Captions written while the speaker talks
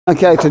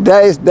Okay,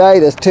 today's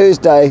date is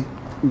Tuesday,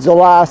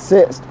 July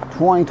 6th,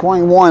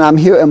 2021. I'm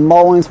here in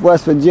Mullens,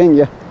 West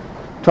Virginia,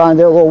 trying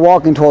to do a little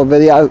walking tour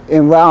video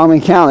in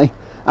Wyoming County.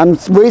 I'm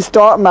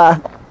restarting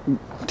my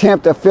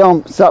attempt to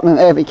film something in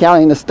every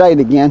county in the state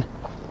again.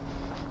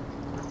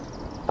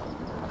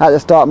 I had to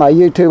start my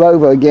YouTube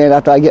over again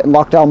after I get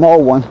locked out of my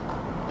old one.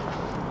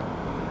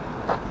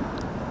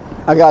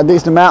 I got a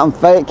decent amount in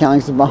Fayette County,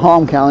 this is my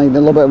home county, then a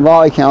little bit in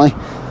Raleigh County.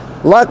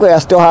 Luckily, I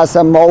still have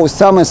some old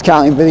Summers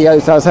County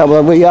videos I was able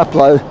to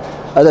re-upload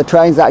of the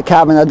trains that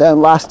cabin I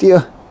done last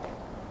year.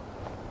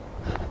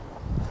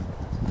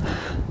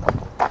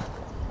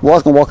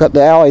 Was gonna walk up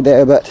the alley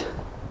there, but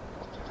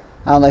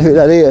I don't know who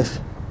that is.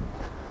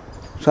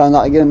 Trying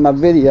not to get in my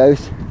videos.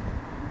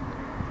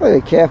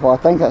 Really careful, I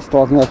think that's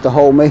strong enough to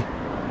hold me.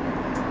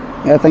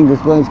 Yeah, I think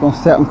this building's gonna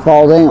set and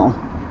fall down.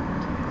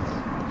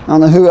 I don't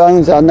know who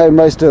owns it, I know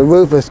most of the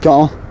roof is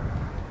gone.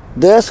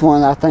 This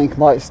one I think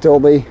might still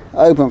be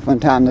open from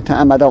time to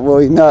time, I don't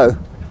really know.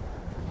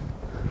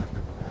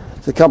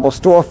 There's a couple of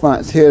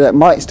storefronts here that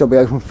might still be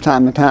open from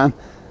time to time.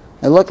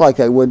 They look like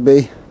they would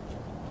be.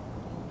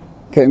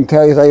 Couldn't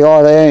tell you if they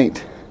are, they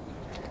ain't.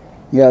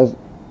 Yeah,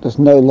 there's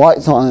no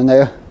lights on in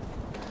there.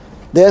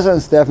 This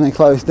one's definitely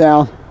closed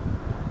down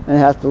and it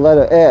has the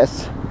letter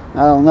S.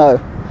 I don't know.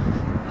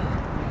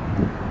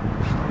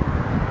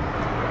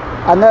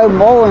 I know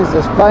Mullens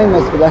is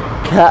famous for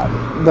that cat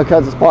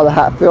because it's part of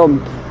the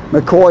Hatfield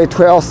McCoy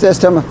trail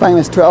system, a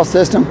famous trail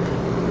system.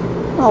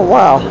 Oh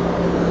wow.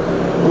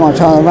 I'm gonna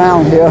turn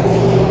around here.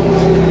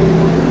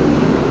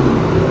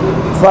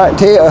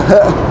 Frontier.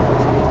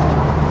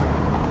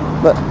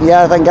 But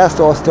yeah, I think that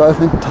store's still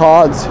open.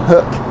 Todd's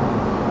Hook,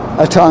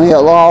 attorney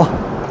at law.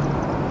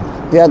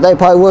 Yeah, they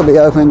probably will be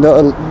open,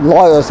 the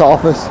lawyer's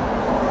office.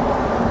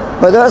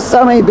 But there's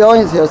so many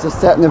buildings here, it's just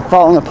sitting and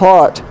falling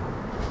apart.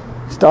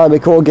 It's starting to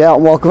be cool to get out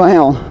and walk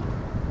around.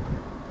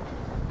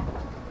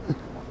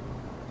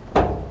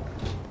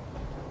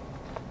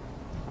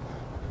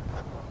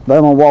 But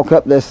I'm going to walk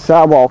up this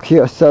sidewalk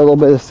here, so a little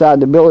bit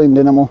inside the building,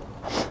 then I'm going to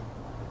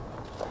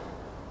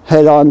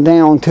head on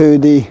down to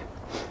the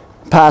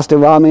past the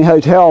Wyoming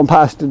Hotel and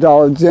past the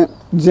Dollar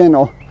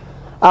General.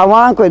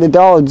 Ironically, the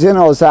Dollar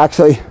General is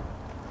actually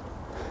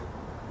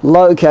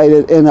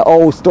located in the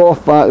old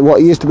storefront,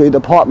 what used to be a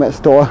department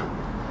store.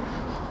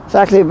 It's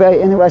actually a very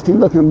interesting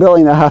looking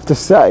building, I have to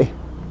say.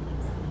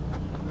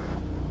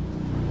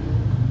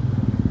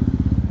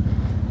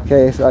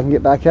 Okay, so I can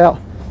get back out.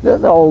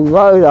 There's an old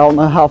road, I don't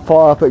know how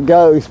far up it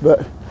goes,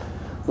 but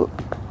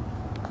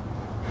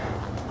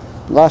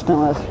last time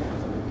I was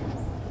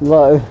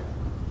low.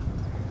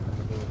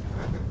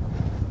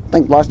 I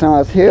think last time I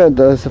was here,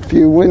 there's a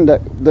few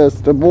windows,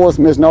 there's the boards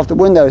missing off the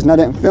windows, and I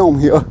didn't film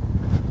here.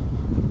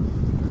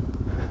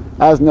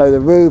 As you know, the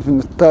roof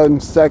and the third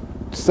and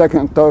second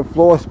and third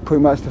floor is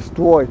pretty much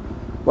destroyed.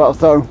 Well,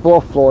 third and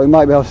fourth floor, you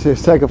might be able to see the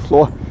second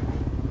floor.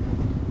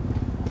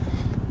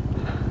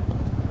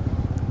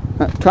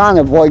 I'm trying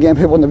to avoid getting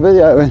people in the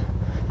video, and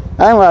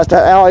I didn't realize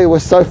that alley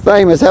was so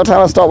famous. Every time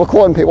I start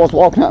recording, people was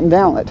walking up and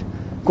down it.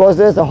 Of course,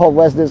 there's a whole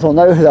residential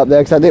neighborhood up there,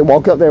 because I did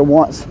walk up there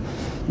once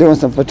doing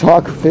some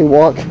photography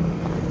work.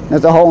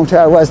 There's a whole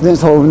entire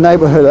residential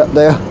neighborhood up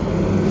there.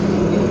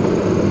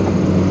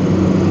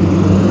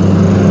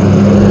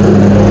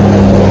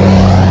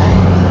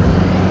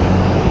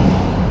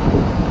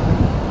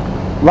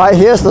 Right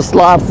here's the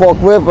Slide Fork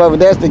River, over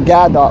there's the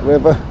Guide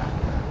River.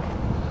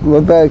 We're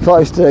very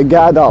close to the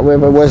Guide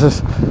River, which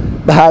is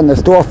behind the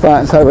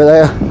storefronts over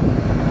there.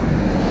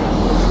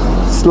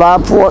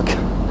 Slide Fork,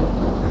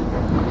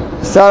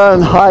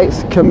 Southern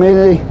Heights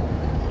Community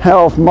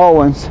Health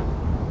Mullens.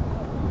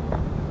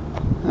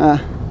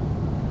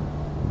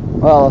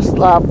 Well,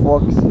 Slide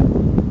Forks.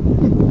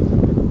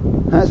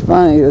 That's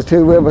funny, the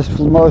two rivers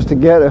merge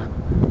together.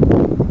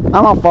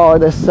 I'm gonna follow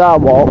this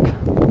sidewalk.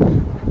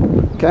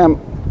 Okay, I'm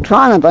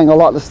trying to think of a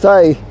lot to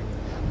say.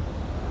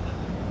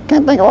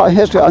 Can't think of a lot of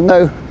history. I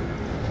know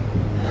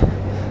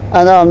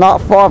I'm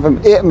not far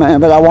from it, man,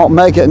 but I won't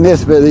make it in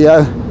this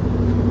video.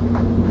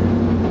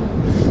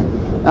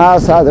 I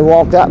decided to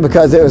walk that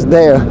because it was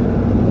there.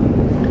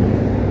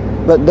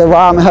 But the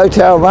Wyoming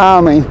Hotel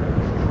Wyoming,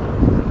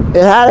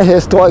 it had a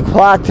historic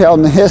plaque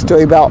telling the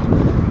history about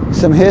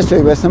some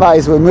history, but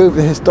somebody's removed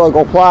the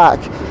historical plaque.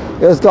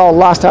 It was gone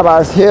last time I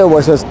was here,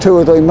 which was 2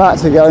 or 3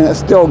 months ago, and it's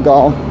still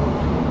gone.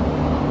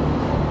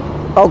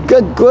 Oh,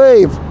 good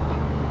grief.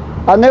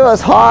 I knew it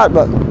was hot,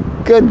 but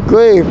good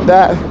grief,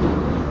 that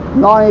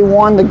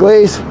 91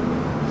 degrees.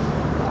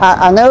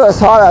 I knew it was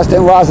hot, I just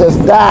didn't realize it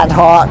was that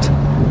hot.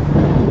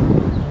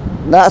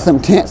 That's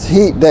intense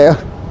heat there.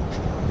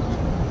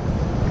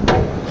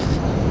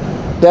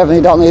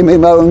 Definitely don't need me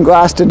mowing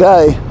grass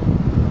today,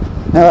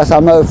 unless I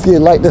mow a few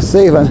late this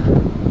evening.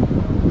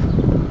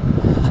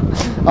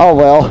 Oh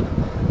well,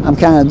 I'm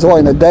kind of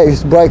enjoying the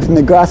day's break from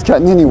the grass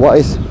cutting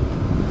anyways.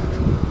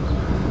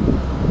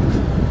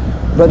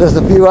 But there's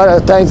a few other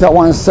things I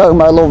want to show in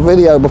my little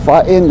video before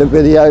I end the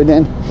video.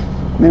 Then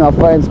me and my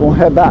friends gonna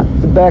head back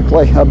to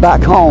Beckley, or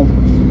back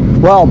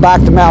home. Well,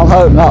 back to Mount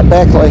Hope, not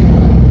Beckley.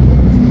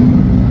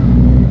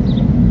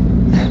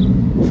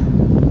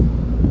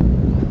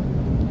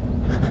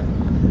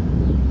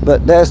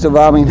 But there's the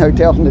Robin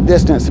Hotel from the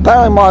distance.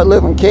 Apparently Martin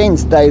Luther King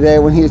stayed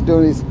there when he was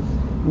doing his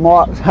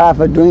march, half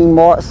a dream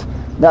march.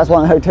 That's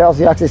one of the hotels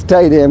he actually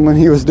stayed in when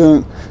he was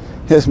doing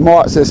his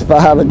marches for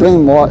Have a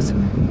Dream march.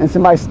 And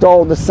somebody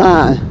stole the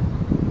sign.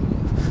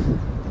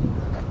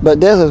 But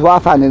this is what I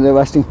find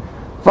interesting.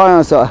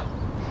 First,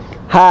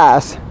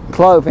 house,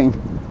 clothing,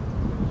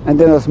 and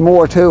then there's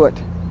more to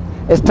it.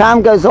 As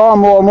time goes on,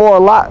 more and more,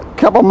 a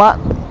couple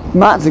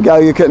months ago,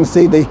 you couldn't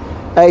see the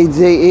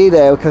AGE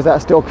there because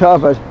that's still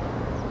covered.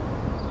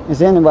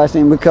 It's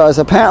interesting because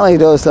apparently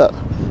this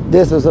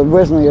was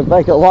originally a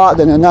vacant lot,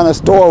 then another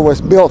store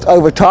was built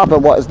over top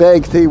of what's there.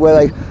 You can see where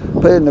they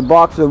put in the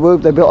box of the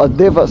roof, they built a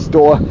different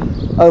store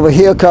over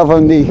here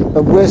covering the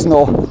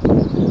original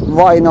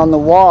writing on the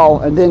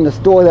wall, and then the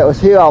store that was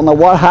here, I don't know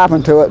what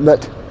happened to it,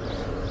 but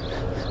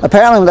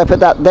apparently when they put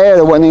that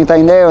there wasn't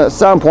anything there. At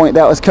some point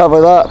that was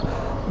covered up.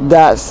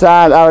 That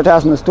sign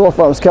advertising the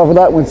storefront was covered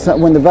up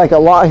when the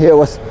vacant lot here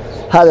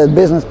had a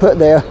business put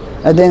there,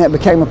 and then it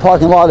became a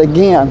parking lot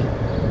again.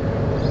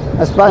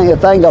 That's funny to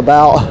think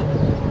about.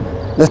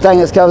 The thing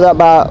that's covered up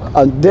by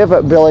a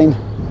different building,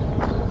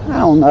 I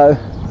don't know.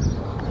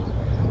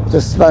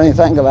 Just funny to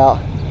think about.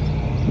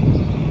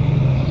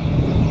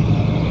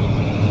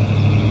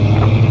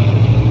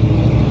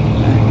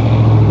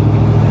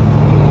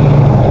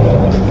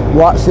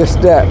 Watch your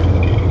step.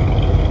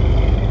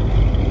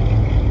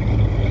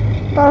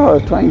 I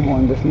heard a train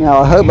horn just now.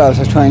 I hope that was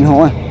a train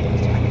horn,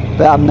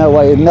 but I have no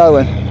way of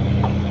knowing.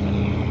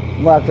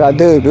 What I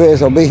do,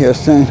 Grizz will be here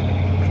soon.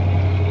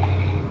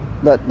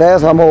 But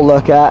there's what I'm gonna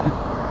look at.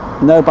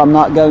 Nope, I'm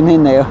not going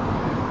in there.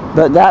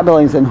 But that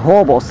building's in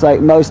horrible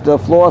state. Most of the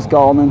floor's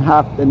gone and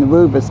the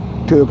roof is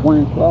to the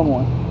point of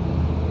crumbling.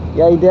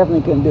 Yeah, you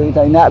definitely couldn't do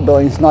anything in that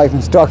building. It's not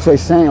even structurally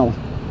sound.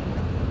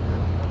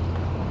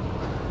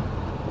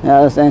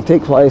 Yeah, this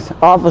antique place.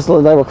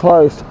 Obviously they were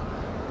closed.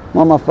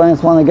 One of my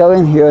friends want to go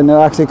in here and they're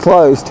actually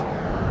closed.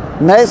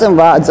 Mason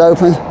Ride's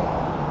open.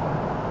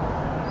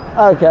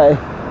 Okay.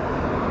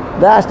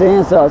 That's the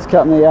insurance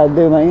company I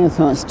do my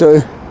insurance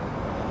through.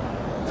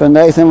 For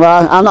Nathan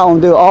Ride. I'm not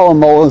going to do all of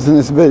Mullens in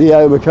this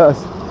video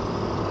because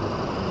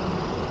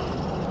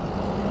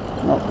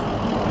I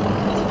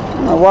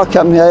don't know what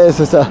company it is.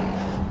 It's a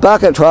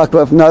bucket truck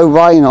with no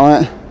writing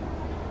on it.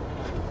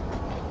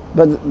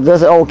 But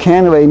there's an old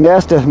cannery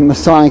next to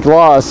Masonic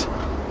Laws.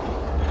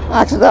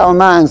 Actually, that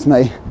reminds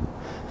me.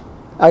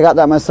 I got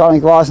that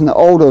Masonic Laws in the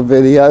older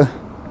video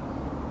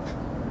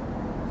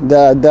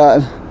that I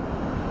done.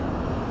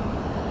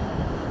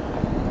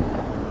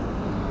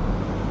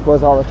 Of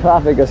course, all the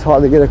traffic is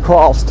hard to get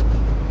across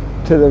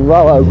to the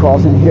railroad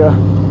crossing here.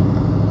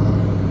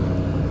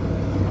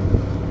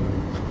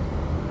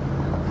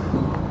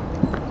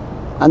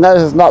 I know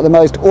this is not the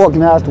most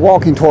organized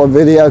walking tour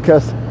video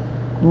because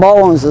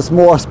Mullens is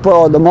more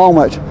spur of the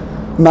moment.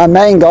 My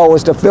main goal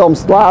was to film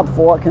Slab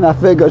Fork, and I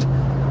figured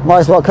might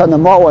as well come to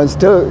Mullens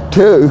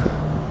too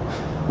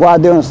while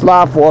doing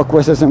Slab Fork,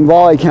 which is in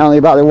Raleigh County,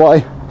 by the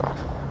way.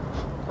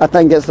 I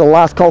think it's the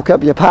last coal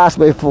cup you pass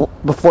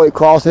before you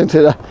cross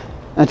into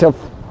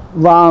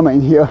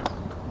Wyoming here.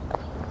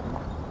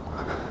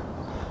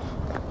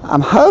 I'm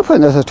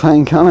hoping there's a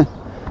train coming.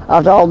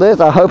 After all this,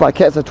 I hope I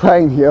catch a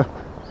train here.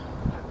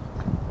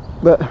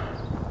 But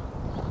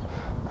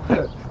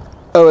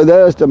over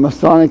there's the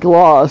Masonic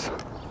Laws.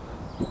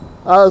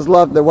 I just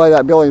love the way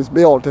that building's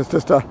built. It's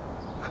just a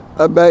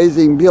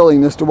amazing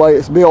building, just the way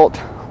it's built.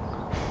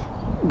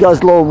 It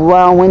got little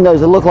round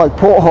windows that look like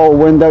porthole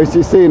windows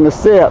you see in the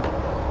SIP.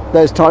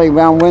 Those tiny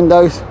round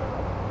windows.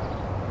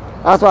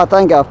 That's what I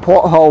think of,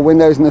 porthole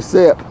windows in the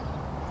SIP.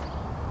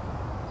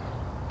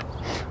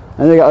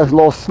 And they got those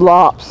little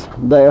slops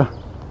there.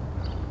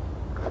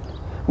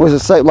 Was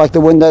it shaped like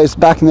the windows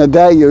back in the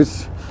day?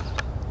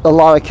 A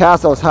lot of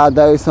castles had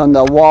those on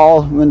the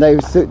wall when they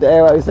would shoot the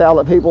arrows out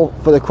at people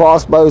for the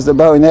crossbows, the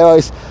bow and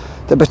arrows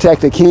to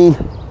protect the king.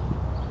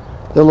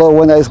 The little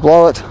windows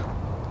below it.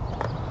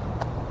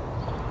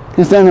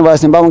 It's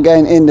interesting, but I'm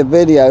getting in the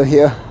video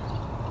here.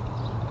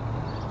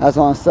 I just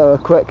want to show a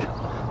quick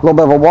little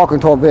bit of a walking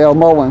tour video of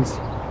Mullens.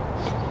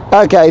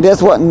 Okay,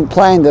 this wasn't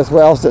planned as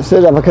well, so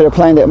I could have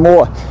planned it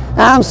more.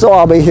 I'm sure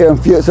I'll be here in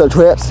future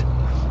trips.